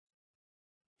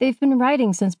They've been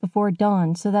riding since before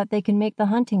dawn so that they can make the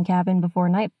hunting cabin before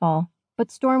nightfall,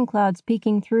 but storm clouds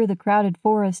peeking through the crowded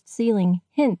forest ceiling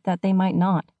hint that they might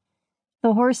not.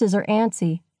 The horses are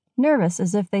antsy, nervous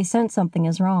as if they sense something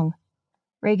is wrong.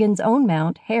 Reagan's own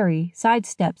mount, Harry,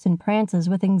 sidesteps and prances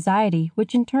with anxiety,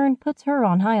 which in turn puts her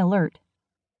on high alert.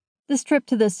 This trip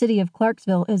to the city of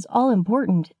Clarksville is all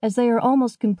important, as they are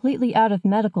almost completely out of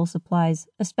medical supplies,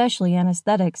 especially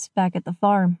anesthetics, back at the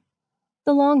farm.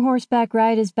 The long horseback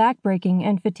ride is backbreaking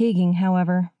and fatiguing,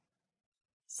 however.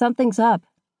 "Something's up,"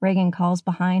 Reagan calls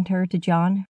behind her to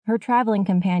John, her traveling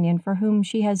companion for whom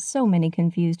she has so many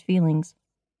confused feelings.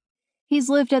 He's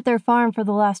lived at their farm for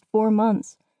the last 4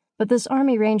 months, but this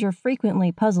Army Ranger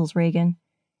frequently puzzles Reagan.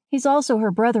 He's also her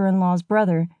brother-in-law's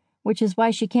brother, which is why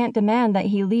she can't demand that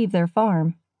he leave their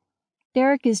farm.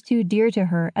 Derek is too dear to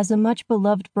her as a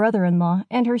much-beloved brother-in-law,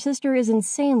 and her sister is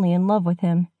insanely in love with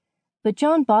him. But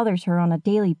John bothers her on a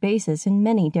daily basis in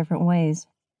many different ways.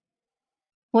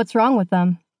 "What's wrong with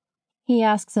them?" he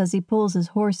asks as he pulls his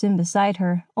horse in beside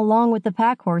her, along with the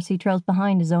pack horse he trails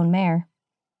behind his own mare.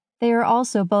 They are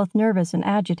also both nervous and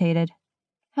agitated.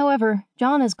 However,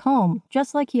 John is calm,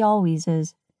 just like he always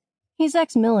is. He's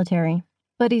ex-military,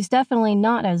 but he's definitely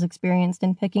not as experienced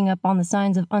in picking up on the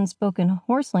signs of unspoken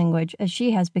horse language as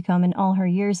she has become in all her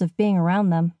years of being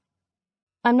around them.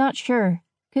 "I'm not sure.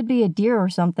 Could be a deer or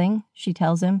something," she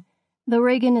tells him, though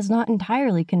Reagan is not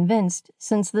entirely convinced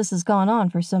since this has gone on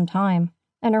for some time,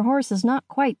 and her horse is not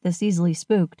quite this easily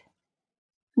spooked.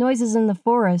 Noises in the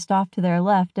forest off to their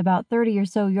left, about 30 or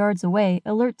so yards away,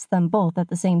 alerts them both at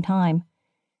the same time.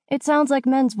 It sounds like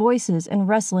men's voices and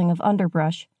rustling of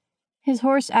underbrush. His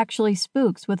horse actually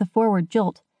spooks with a forward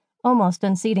jolt, almost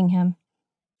unseating him.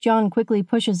 John quickly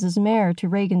pushes his mare to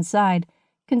Reagan's side,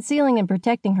 concealing and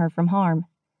protecting her from harm.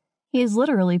 He is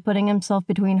literally putting himself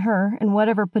between her and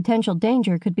whatever potential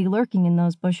danger could be lurking in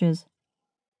those bushes.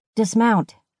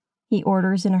 "Dismount," he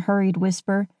orders in a hurried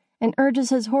whisper, and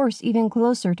urges his horse even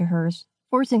closer to hers,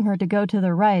 forcing her to go to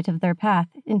the right of their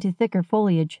path into thicker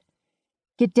foliage.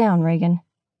 "Get down, Reagan."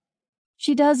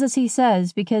 She does as he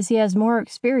says because he has more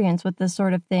experience with this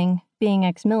sort of thing, being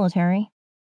ex-military.